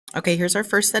Okay, here's our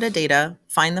first set of data.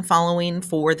 Find the following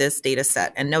for this data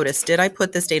set. And notice, did I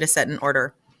put this data set in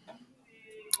order?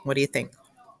 What do you think?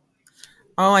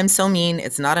 Oh, I'm so mean.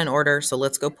 It's not in order, so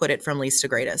let's go put it from least to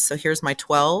greatest. So here's my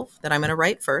 12 that I'm going to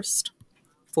write first.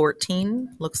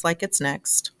 14 looks like it's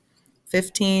next.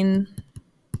 15,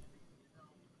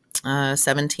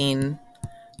 17,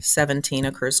 17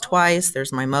 occurs twice.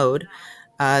 There's my mode.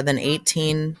 Then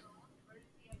 18,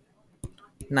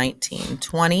 19,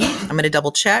 20. I'm going to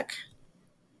double check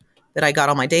that I got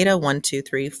all my data. 1, 2,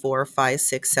 3, 4, 5,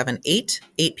 6, 7, 8.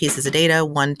 8 pieces of data.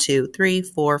 1, 2, 3,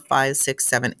 4, 5, 6,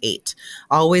 7, 8.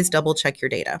 Always double check your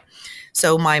data.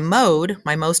 So my mode,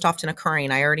 my most often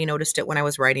occurring, I already noticed it when I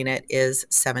was writing it, is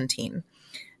 17.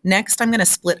 Next, I'm going to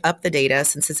split up the data.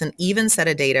 Since it's an even set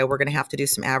of data, we're going to have to do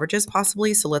some averages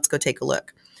possibly. So let's go take a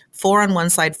look. 4 on one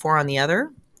side, 4 on the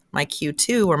other. My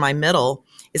Q2, or my middle,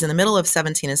 is in the middle of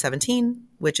 17 and 17,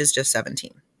 which is just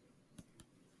 17.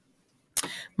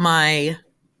 My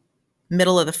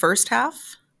middle of the first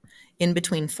half, in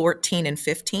between 14 and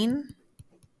 15,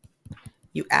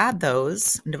 you add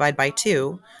those and divide by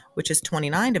 2, which is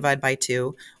 29 divided by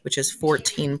 2, which is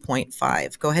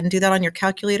 14.5. Go ahead and do that on your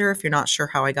calculator if you're not sure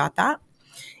how I got that.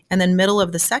 And then middle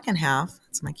of the second half,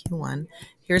 that's my Q1,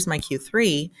 here's my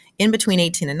Q3. In between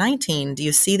 18 and 19, do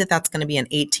you see that that's going to be an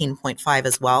 18.5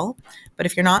 as well? But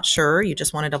if you're not sure, you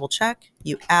just want to double check,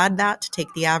 you add that to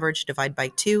take the average, divide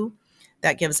by 2.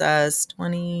 That gives us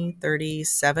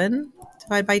 37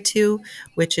 divided by 2,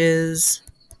 which is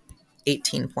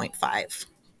 18.5.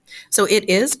 So it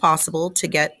is possible to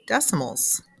get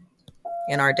decimals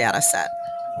in our data set.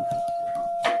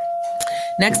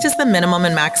 Next is the minimum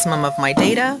and maximum of my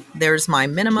data. There's my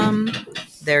minimum.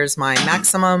 There's my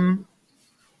maximum.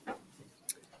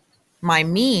 My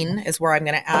mean is where I'm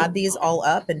going to add these all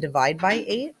up and divide by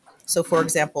 8. So for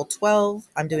example, 12,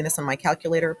 I'm doing this on my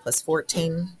calculator, plus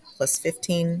 14, plus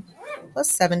 15, plus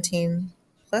 17,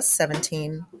 plus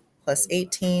 17, plus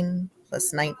 18,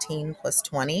 plus 19, plus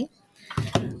 20.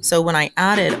 So when I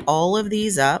added all of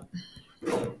these up,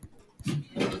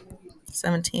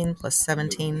 17 plus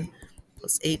 17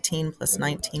 plus 18 plus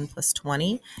 19 plus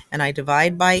 20, and I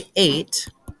divide by 8,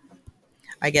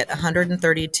 I get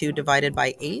 132 divided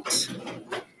by 8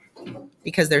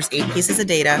 because there's 8 pieces of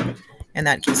data, and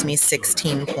that gives me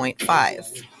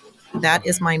 16.5. That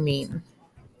is my mean.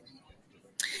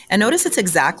 And notice it's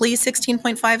exactly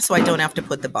 16.5, so I don't have to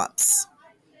put the bumps.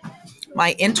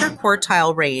 My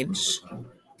interquartile range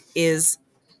is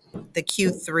the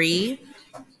Q3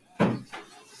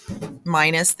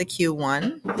 minus the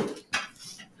Q1.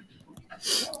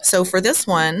 So for this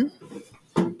one,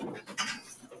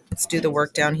 let's do the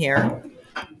work down here.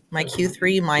 My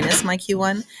Q3 minus my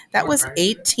Q1, that was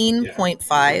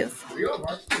 18.5.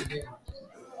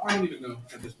 I don't even know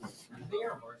at this point.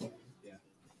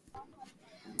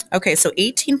 Okay, so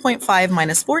 18.5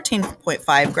 minus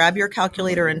 14.5, grab your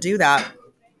calculator and do that.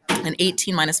 And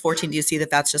 18 minus 14, do you see that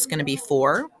that's just going to be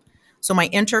 4? So my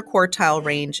interquartile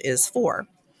range is 4.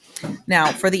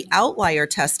 Now, for the outlier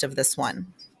test of this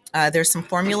one, there's some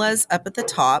formulas up at the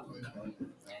top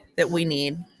that we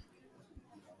need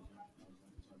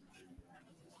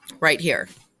right here.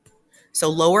 So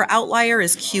lower outlier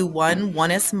is Q1,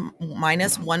 1 is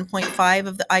minus 1.5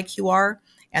 of the IQR,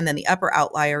 and then the upper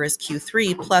outlier is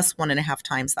Q3 plus 1.5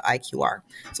 times the IQR.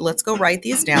 So let's go write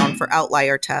these down for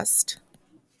outlier test.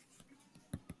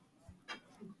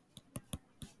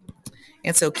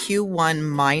 And so Q1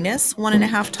 minus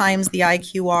 1.5 times the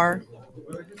IQR,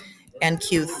 and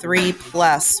Q3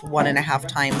 plus 1.5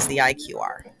 times the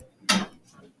IQR.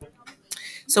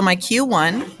 So my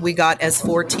Q1 we got as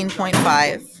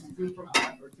 14.5,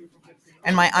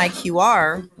 and my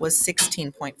IQR was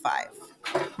 16.5.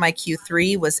 My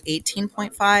Q3 was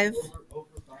 18.5,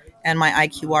 and my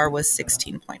IQR was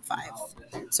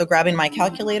 16.5. So grabbing my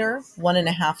calculator,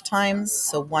 1.5 times,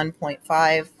 so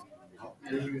 1.5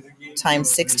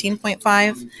 times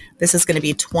 16.5, this is going to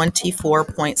be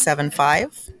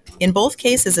 24.75. In both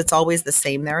cases, it's always the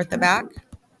same there at the back.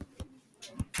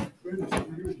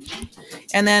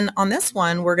 And then on this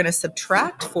one, we're going to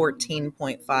subtract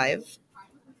 14.5.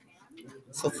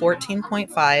 So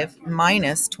 14.5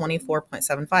 minus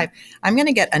 24.75. I'm going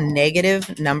to get a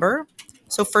negative number.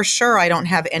 So for sure, I don't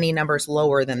have any numbers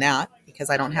lower than that because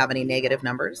I don't have any negative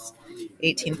numbers.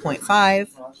 18.5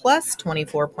 plus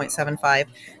 24.75.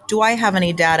 Do I have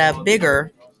any data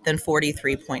bigger than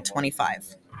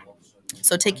 43.25?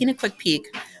 So taking a quick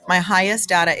peek, my highest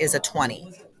data is a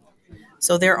 20.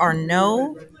 So there are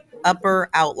no upper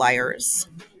outliers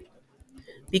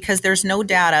because there's no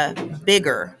data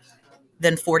bigger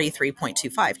than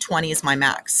 43.25. 20 is my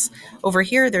max. Over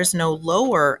here, there's no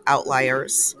lower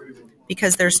outliers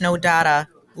because there's no data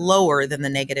lower than the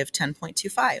negative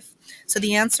 10.25. So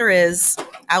the answer is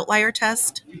outlier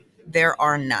test, there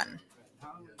are none.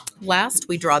 Last,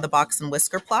 we draw the box and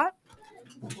whisker plot.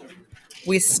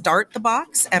 We start the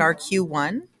box at our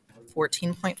Q1,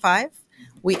 14.5.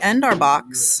 We end our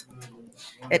box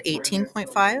at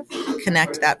 18.5,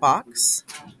 connect that box.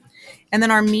 And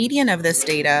then our median of this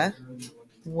data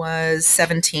was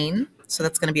 17, so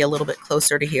that's going to be a little bit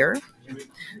closer to here.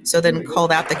 So then call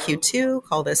that the Q2,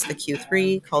 call this the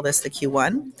Q3, call this the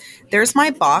Q1. There's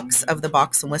my box of the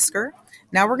box and whisker.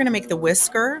 Now we're going to make the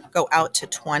whisker go out to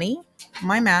 20,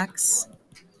 my max,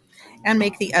 and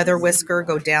make the other whisker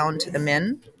go down to the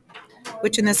min,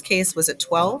 which in this case was at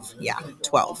 12. Yeah,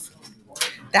 12.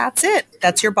 That's it.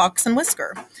 That's your box and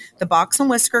whisker. The box and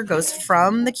whisker goes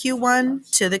from the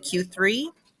Q1 to the Q3.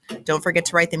 Don't forget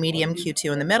to write the medium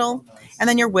Q2 in the middle. And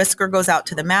then your whisker goes out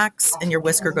to the max and your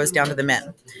whisker goes down to the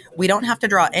min. We don't have to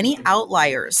draw any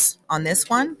outliers on this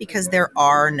one because there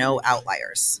are no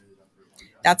outliers.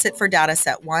 That's it for data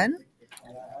set 1.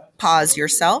 Pause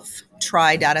yourself,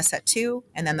 try data set 2,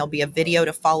 and then there'll be a video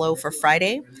to follow for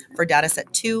Friday for data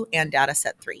set 2 and data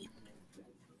set 3.